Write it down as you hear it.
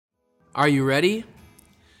Are you ready?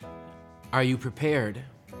 Are you prepared?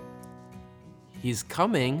 He's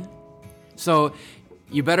coming. So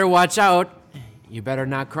you better watch out. You better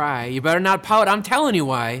not cry. You better not pout. I'm telling you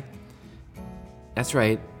why. That's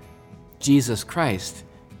right. Jesus Christ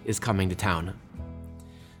is coming to town.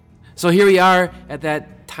 So here we are at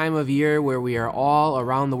that time of year where we are all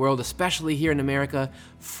around the world, especially here in America,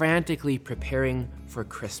 frantically preparing for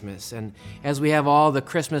Christmas. And as we have all the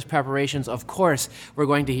Christmas preparations, of course, we're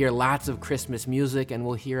going to hear lots of Christmas music, and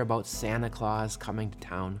we'll hear about Santa Claus coming to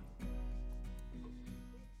town.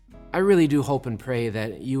 I really do hope and pray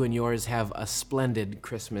that you and yours have a splendid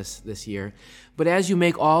Christmas this year. But as you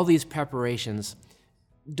make all these preparations,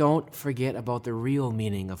 don't forget about the real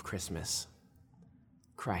meaning of Christmas: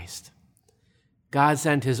 Christ. God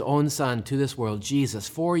sent his own Son to this world, Jesus,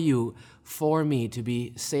 for you, for me, to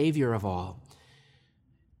be Savior of all.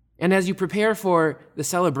 And as you prepare for the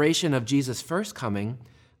celebration of Jesus' first coming,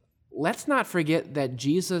 let's not forget that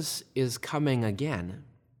Jesus is coming again.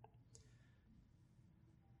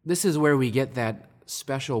 This is where we get that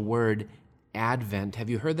special word, Advent. Have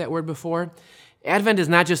you heard that word before? Advent is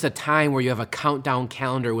not just a time where you have a countdown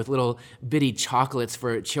calendar with little bitty chocolates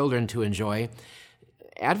for children to enjoy.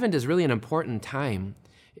 Advent is really an important time.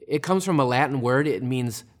 It comes from a Latin word. It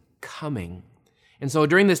means coming. And so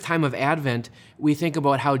during this time of Advent, we think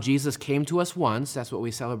about how Jesus came to us once. That's what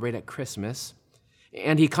we celebrate at Christmas.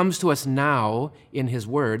 And he comes to us now in his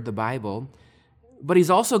word, the Bible. But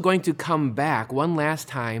he's also going to come back one last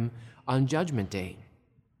time on Judgment Day.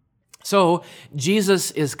 So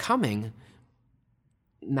Jesus is coming.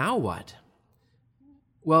 Now what?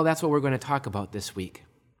 Well, that's what we're going to talk about this week.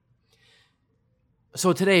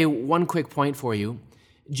 So today, one quick point for you.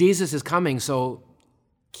 Jesus is coming, so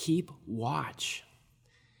keep watch.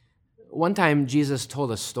 One time, Jesus told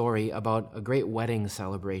a story about a great wedding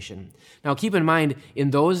celebration. Now, keep in mind,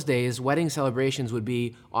 in those days, wedding celebrations would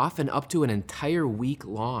be often up to an entire week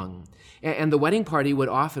long. And the wedding party would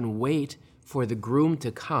often wait for the groom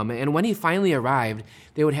to come. And when he finally arrived,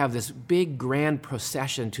 they would have this big grand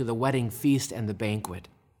procession to the wedding feast and the banquet.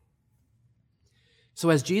 So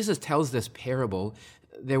as Jesus tells this parable,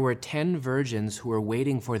 there were 10 virgins who were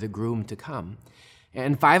waiting for the groom to come.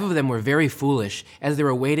 And 5 of them were very foolish. As they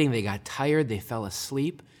were waiting, they got tired, they fell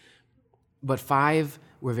asleep. But 5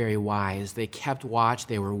 were very wise. They kept watch,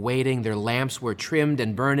 they were waiting, their lamps were trimmed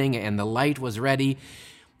and burning, and the light was ready.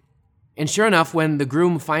 And sure enough, when the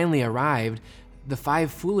groom finally arrived, the 5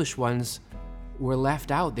 foolish ones were left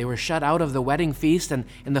out. They were shut out of the wedding feast, and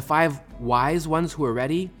the 5 wise ones who were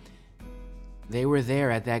ready, they were there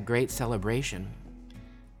at that great celebration.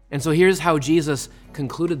 And so here's how Jesus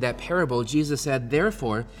concluded that parable. Jesus said,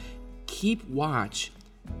 "Therefore, keep watch,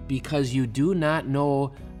 because you do not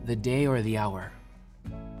know the day or the hour."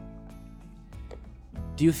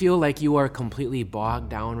 Do you feel like you are completely bogged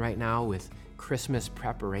down right now with Christmas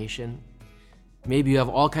preparation? Maybe you have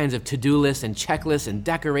all kinds of to-do lists and checklists and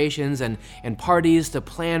decorations and parties to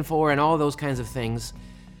plan for and all those kinds of things.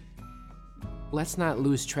 Let's not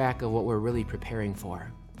lose track of what we're really preparing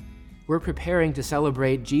for. We're preparing to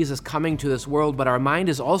celebrate Jesus coming to this world, but our mind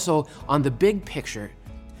is also on the big picture,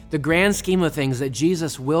 the grand scheme of things, that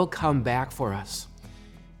Jesus will come back for us.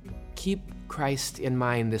 Keep Christ in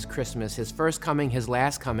mind this Christmas, his first coming, his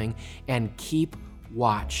last coming, and keep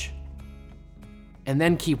watch. And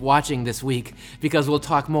then keep watching this week, because we'll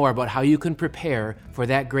talk more about how you can prepare for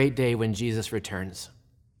that great day when Jesus returns.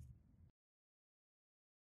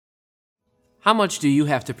 How much do you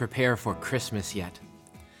have to prepare for Christmas yet?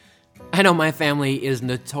 I know my family is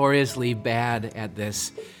notoriously bad at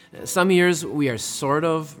this. Some years we are sort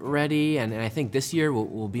of ready, and I think this year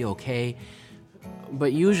we'll be okay.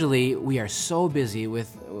 But usually we are so busy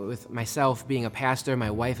with myself being a pastor,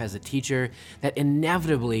 my wife as a teacher, that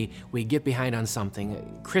inevitably we get behind on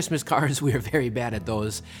something. Christmas cards, we are very bad at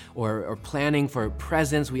those. Or planning for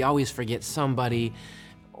presents, we always forget somebody.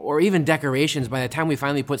 Or even decorations, by the time we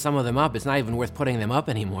finally put some of them up, it's not even worth putting them up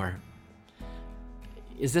anymore.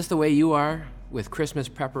 Is this the way you are with Christmas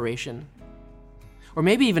preparation? Or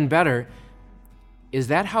maybe even better, is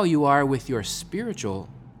that how you are with your spiritual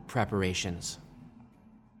preparations?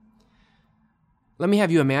 Let me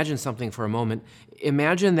have you imagine something for a moment.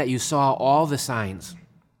 Imagine that you saw all the signs.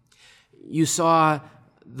 You saw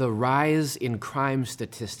the rise in crime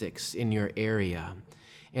statistics in your area.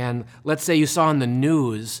 And let's say you saw on the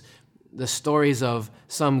news the stories of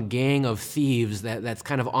some gang of thieves that's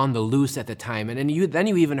kind of on the loose at the time. And then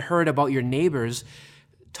you even heard about your neighbors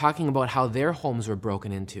talking about how their homes were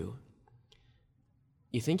broken into.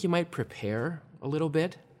 You think you might prepare a little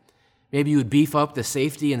bit? Maybe you would beef up the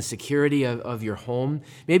safety and security of your home.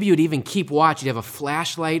 Maybe you'd even keep watch. You'd have a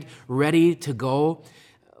flashlight ready to go.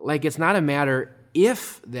 Like it's not a matter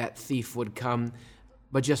if that thief would come,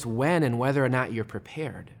 but just when and whether or not you're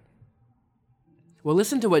prepared. Well,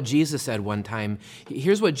 listen to what Jesus said one time.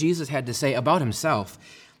 Here's what Jesus had to say about himself.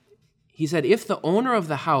 He said, if the owner of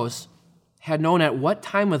the house had known at what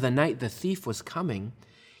time of the night the thief was coming,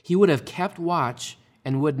 he would have kept watch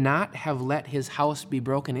and would not have let his house be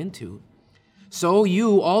broken into. So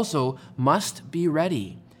you also must be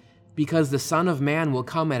ready, because the Son of Man will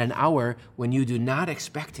come at an hour when you do not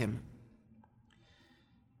expect him.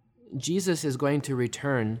 Jesus is going to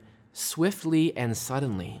return swiftly and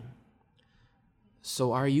suddenly.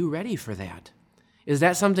 So are you ready for that? Is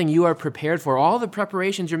that something you are prepared for? All the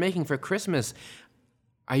preparations you're making for Christmas,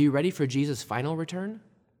 are you ready for Jesus' final return?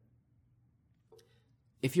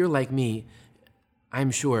 If you're like me,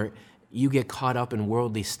 I'm sure you get caught up in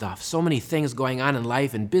worldly stuff. So many things going on in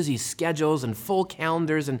life and busy schedules and full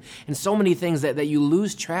calendars and so many things that you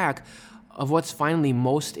lose track of what's finally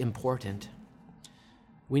most important.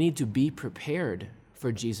 We need to be prepared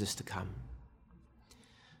for Jesus to come.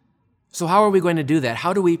 So how are we going to do that?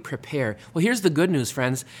 How do we prepare? Well, here's the good news,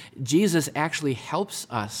 friends. Jesus actually helps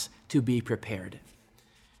us to be prepared.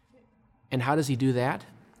 And how does he do that?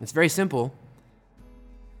 It's very simple.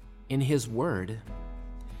 In his word.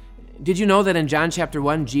 Did you know that in John chapter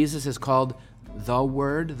 1, Jesus is called the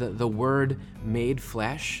Word, the Word made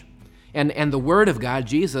flesh? And the Word of God,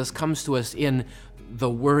 Jesus, comes to us in the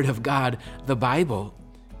Word of God, the Bible.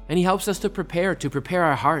 And he helps us to prepare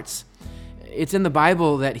our hearts. It's in the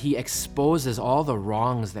Bible that he exposes all the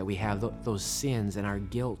wrongs that we have, those sins and our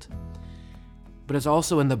guilt. But it's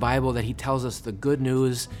also in the Bible that he tells us the good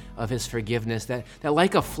news of his forgiveness, that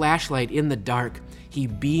like a flashlight in the dark, he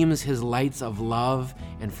beams his lights of love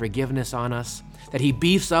and forgiveness on us, that he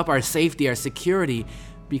beefs up our safety, our security,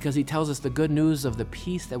 because he tells us the good news of the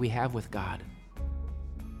peace that we have with God.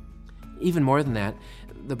 Even more than that,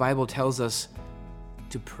 the Bible tells us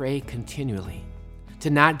to pray continually, to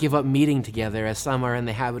not give up meeting together as some are in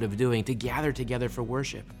the habit of doing, to gather together for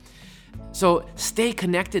worship. So stay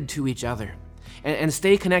connected to each other. And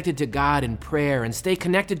stay connected to God in prayer, and stay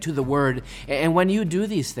connected to the Word. And when you do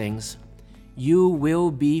these things, you will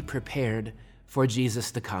be prepared for Jesus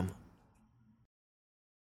to come.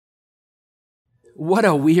 What a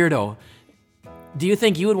weirdo. Do you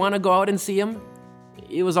think you would want to go out and see him?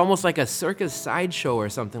 It was almost like a circus sideshow or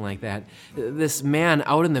something like that. This man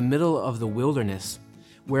out in the middle of the wilderness,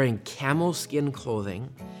 wearing camel skin clothing,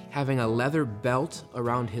 having a leather belt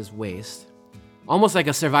around his waist, almost like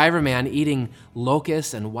a survivor man eating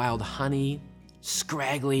locusts and wild honey,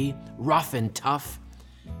 scraggly, rough and tough.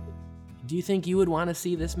 Do you think you would want to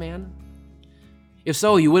see this man? If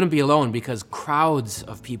so, you wouldn't be alone, because crowds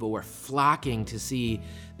of people were flocking to see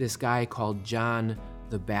this guy called John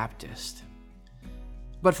the Baptist.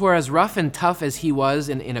 But for as rough and tough as he was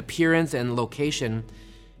in appearance and location,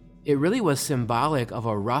 it really was symbolic of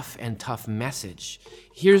a rough and tough message.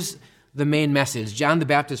 Here's the main message. John the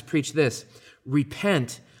Baptist preached this: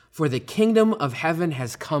 repent, for the kingdom of heaven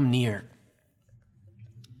has come near.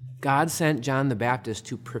 God sent John the Baptist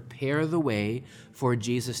to prepare the way for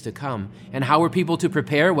Jesus to come. And how were people to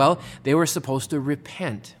prepare? Well, they were supposed to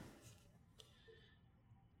repent.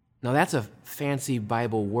 Now that's a fancy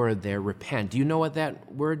Bible word there, repent. Do you know what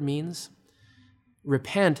that word means?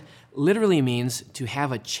 Repent literally means to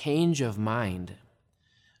have a change of mind.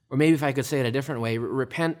 Or maybe if I could say it a different way,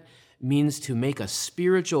 repent means to make a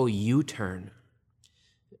spiritual U-turn.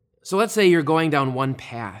 So let's say you're going down one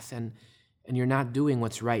path and you're not doing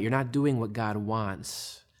what's right. You're not doing what God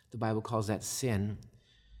wants. The Bible calls that sin.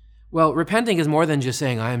 Well, repenting is more than just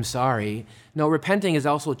saying, I'm sorry. No, repenting is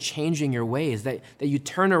also changing your ways, that you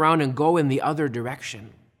turn around and go in the other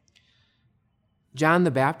direction. John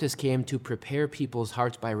the Baptist came to prepare people's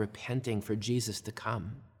hearts by repenting for Jesus to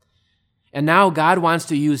come. And now God wants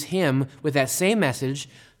to use him with that same message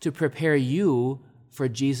to prepare you for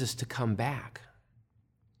Jesus to come back.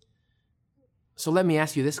 So let me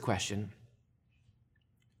ask you this question.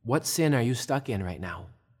 What sin are you stuck in right now?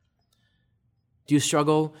 Do you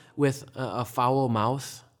struggle with a foul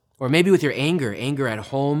mouth? Or maybe with your anger at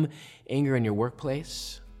home, anger in your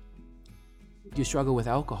workplace? Do you struggle with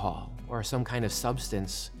alcohol or some kind of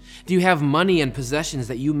substance? Do you have money and possessions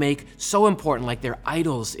that you make so important, like they're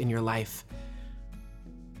idols in your life?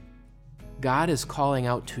 God is calling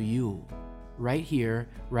out to you right here,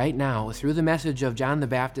 right now, through the message of John the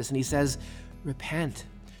Baptist, and he says, repent.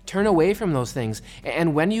 Turn away from those things.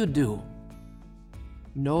 And when you do,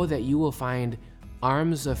 know that you will find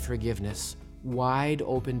arms of forgiveness wide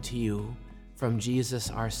open to you from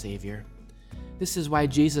Jesus our Savior. This is why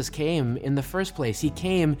Jesus came in the first place. He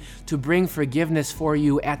came to bring forgiveness for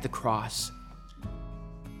you at the cross.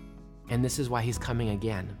 And this is why he's coming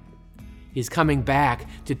again. He's coming back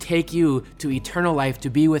to take you to eternal life,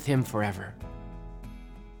 to be with him forever.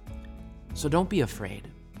 So don't be afraid.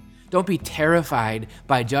 Don't be terrified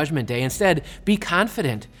by Judgment Day. Instead, be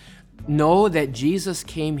confident. Know that Jesus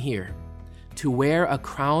came here to wear a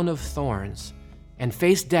crown of thorns and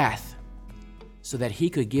face death so that he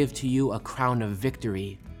could give to you a crown of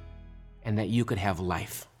victory and that you could have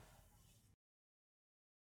life.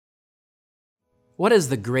 What is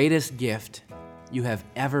the greatest gift you have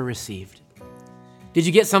ever received? Did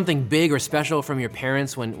you get something big or special from your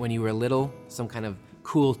parents when you were little? Some kind of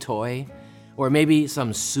cool toy? Or maybe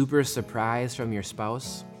some super surprise from your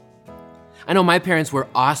spouse? I know my parents were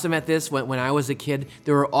awesome at this when I was a kid.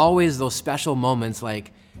 There were always those special moments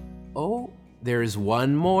like, oh, there's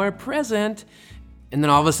one more present. And then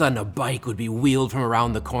all of a sudden a bike would be wheeled from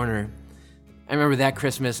around the corner. I remember that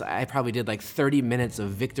Christmas, I probably did like 30 minutes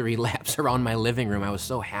of victory laps around my living room. I was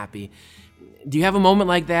so happy. Do you have a moment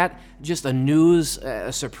like that? Just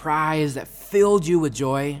a surprise that filled you with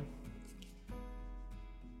joy?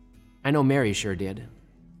 I know Mary sure did.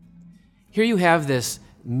 Here you have this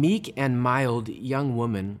meek and mild young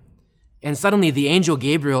woman, and suddenly the angel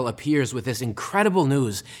Gabriel appears with this incredible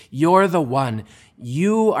news. You're the one.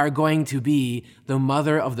 You are going to be the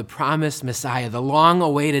mother of the promised Messiah, the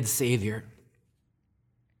long-awaited Savior.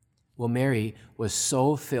 Well, Mary was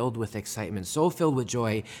so filled with excitement, so filled with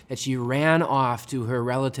joy, that she ran off to her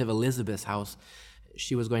relative Elizabeth's house.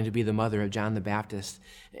 She was going to be the mother of John the Baptist.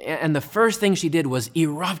 And the first thing she did was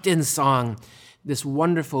erupt in song, this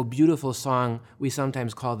wonderful, beautiful song we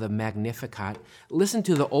sometimes call the Magnificat. Listen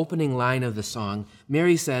to the opening line of the song.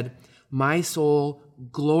 Mary said, "My soul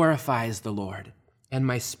glorifies the Lord, and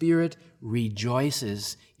my spirit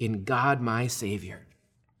rejoices in God my Savior."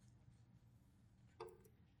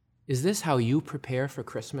 Is this how you prepare for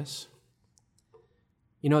Christmas?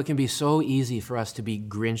 You know, it can be so easy for us to be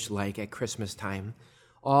Grinch-like at Christmas time.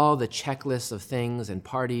 All the checklists of things and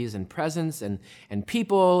parties and presents and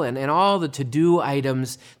people and all the to-do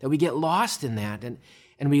items that we get lost in that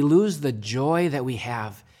and we lose the joy that we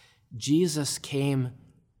have. Jesus came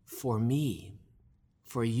for me,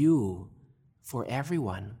 for you, for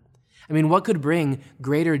everyone. I mean, what could bring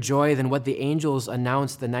greater joy than what the angels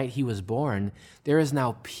announced the night he was born? There is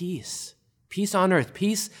now peace. Peace on earth,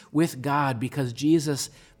 peace with God, because Jesus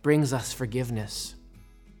brings us forgiveness.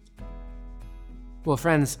 Well,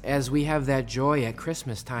 friends, as we have that joy at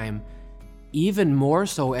Christmas time, even more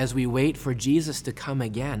so as we wait for Jesus to come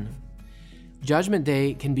again, Judgment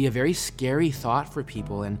Day can be a very scary thought for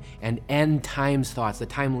people and end times thoughts, the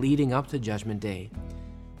time leading up to Judgment Day.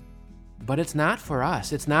 But it's not for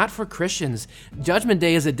us. It's not for Christians. Judgment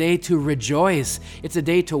Day is a day to rejoice. It's a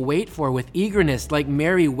day to wait for with eagerness, like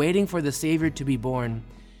Mary waiting for the Savior to be born.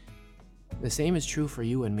 The same is true for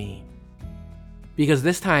you and me. Because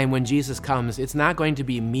this time when Jesus comes, it's not going to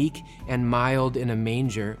be meek and mild in a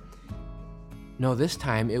manger. No, this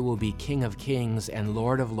time it will be King of Kings and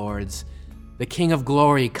Lord of Lords, the King of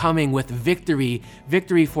Glory coming with victory,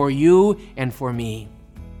 victory for you and for me.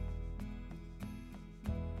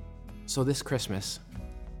 So this Christmas,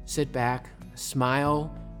 sit back,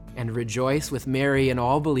 smile, and rejoice with Mary and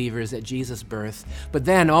all believers at Jesus' birth. But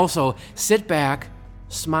then also sit back,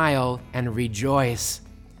 smile, and rejoice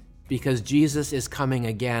because Jesus is coming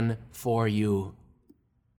again for you.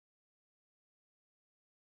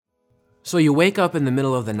 So you wake up in the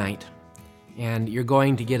middle of the night and you're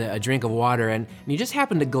going to get a drink of water and you just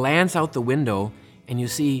happen to glance out the window and you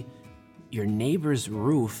see your neighbor's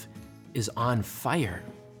roof is on fire.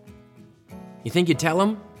 You think you'd tell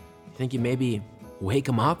him? You think you maybe wake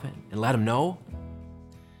him up and let him know?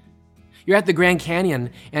 You're at the Grand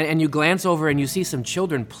Canyon and you glance over and you see some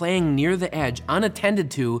children playing near the edge,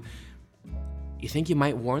 unattended to. You think you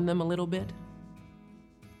might warn them a little bit?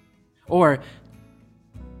 Or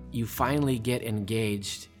you finally get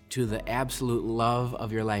engaged to the absolute love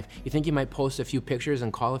of your life. You think you might post a few pictures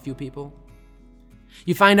and call a few people?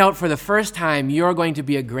 You find out for the first time you're going to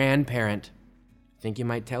be a grandparent. Think you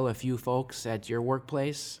might tell a few folks at your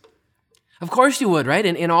workplace? Of course you would, right?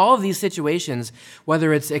 In all of these situations,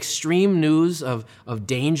 whether it's extreme news of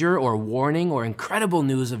danger or warning or incredible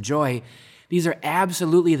news of joy, these are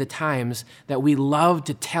absolutely the times that we love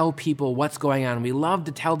to tell people what's going on. We love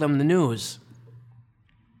to tell them the news.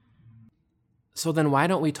 So then why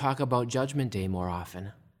don't we talk about Judgment Day more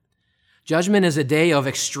often? Judgment is a day of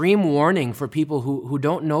extreme warning for people who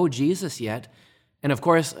don't know Jesus yet. And of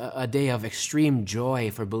course, a day of extreme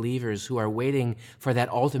joy for believers who are waiting for that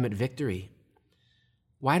ultimate victory.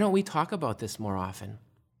 Why don't we talk about this more often?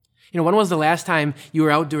 When was the last time you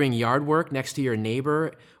were out doing yard work next to your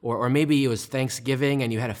neighbor, or maybe it was Thanksgiving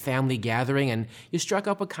and you had a family gathering and you struck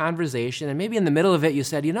up a conversation, and maybe in the middle of it you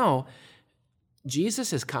said,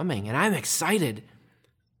 Jesus is coming and I'm excited.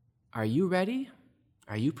 Are you ready?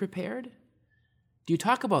 Are you prepared? Do you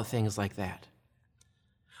talk about things like that?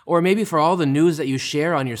 Or maybe for all the news that you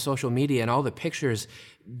share on your social media and all the pictures,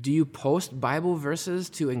 do you post Bible verses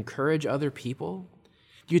to encourage other people?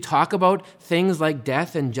 Do you talk about things like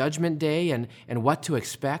death and judgment day and what to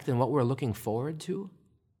expect and what we're looking forward to?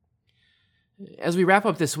 As we wrap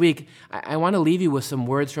up this week, I want to leave you with some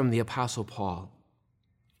words from the Apostle Paul.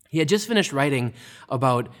 He had just finished writing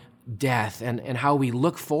about death and how we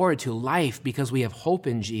look forward to life because we have hope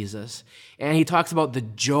in Jesus. And he talks about the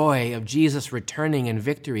joy of Jesus returning in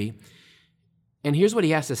victory. And here's what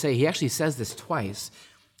he has to say. He actually says this twice.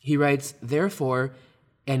 He writes, "Therefore,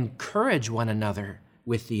 encourage one another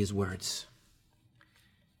with these words."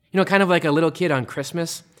 Kind of like a little kid on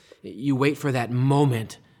Christmas, you wait for that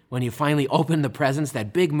moment when you finally open the presents,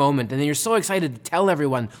 that big moment, and then you're so excited to tell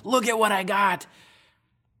everyone, "Look at what I got."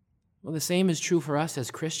 Well, the same is true for us as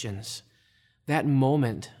Christians. That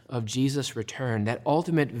moment of Jesus' return, that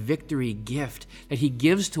ultimate victory gift that he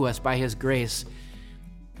gives to us by his grace,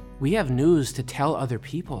 we have news to tell other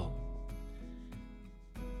people.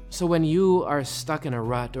 So when you are stuck in a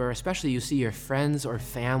rut, or especially you see your friends or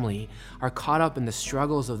family are caught up in the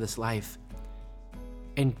struggles of this life,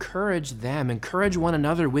 encourage them, encourage one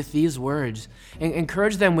another with these words, and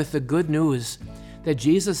encourage them with the good news that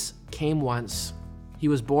Jesus came once. He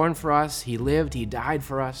was born for us, he lived, he died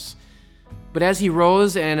for us. But as he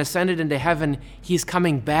rose and ascended into heaven, he's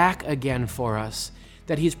coming back again for us,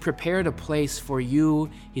 that he's prepared a place for you,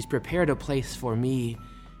 he's prepared a place for me,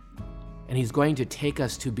 and he's going to take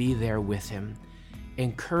us to be there with him.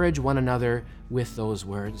 Encourage one another with those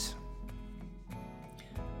words.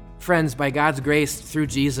 Friends, by God's grace through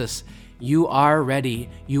Jesus, you are ready.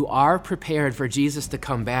 You are prepared for Jesus to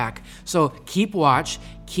come back. So keep watch,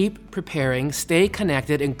 keep preparing, stay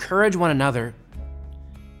connected, encourage one another,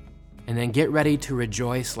 and then get ready to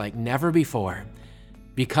rejoice like never before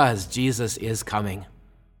because Jesus is coming.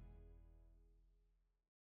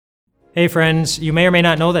 Hey friends, you may or may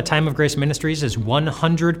not know that Time of Grace Ministries is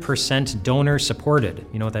 100% donor supported.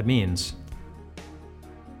 You know what that means?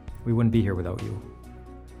 We wouldn't be here without you.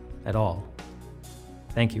 At all.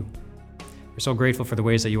 Thank you. We're so grateful for the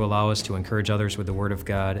ways that you allow us to encourage others with the Word of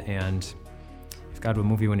God, and if God would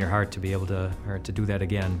move you in your heart to be able to do that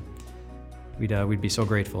again, we'd be so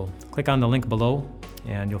grateful. Click on the link below,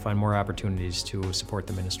 and you'll find more opportunities to support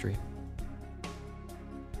the ministry.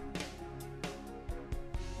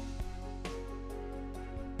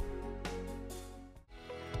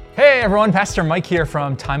 Hey everyone, Pastor Mike here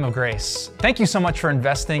from Time of Grace. Thank you so much for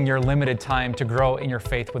investing your limited time to grow in your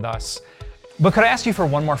faith with us. But could I ask you for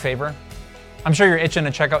one more favor? I'm sure you're itching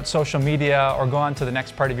to check out social media or go on to the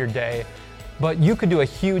next part of your day, but you could do a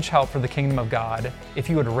huge help for the kingdom of God if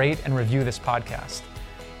you would rate and review this podcast.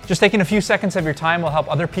 Just taking a few seconds of your time will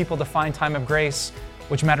help other people to find Time of Grace,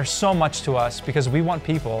 which matters so much to us because we want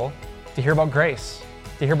people to hear about grace,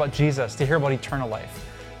 to hear about Jesus, to hear about eternal life.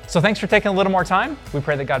 So thanks for taking a little more time. We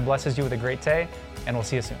pray that God blesses you with a great day, and we'll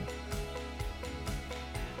see you soon.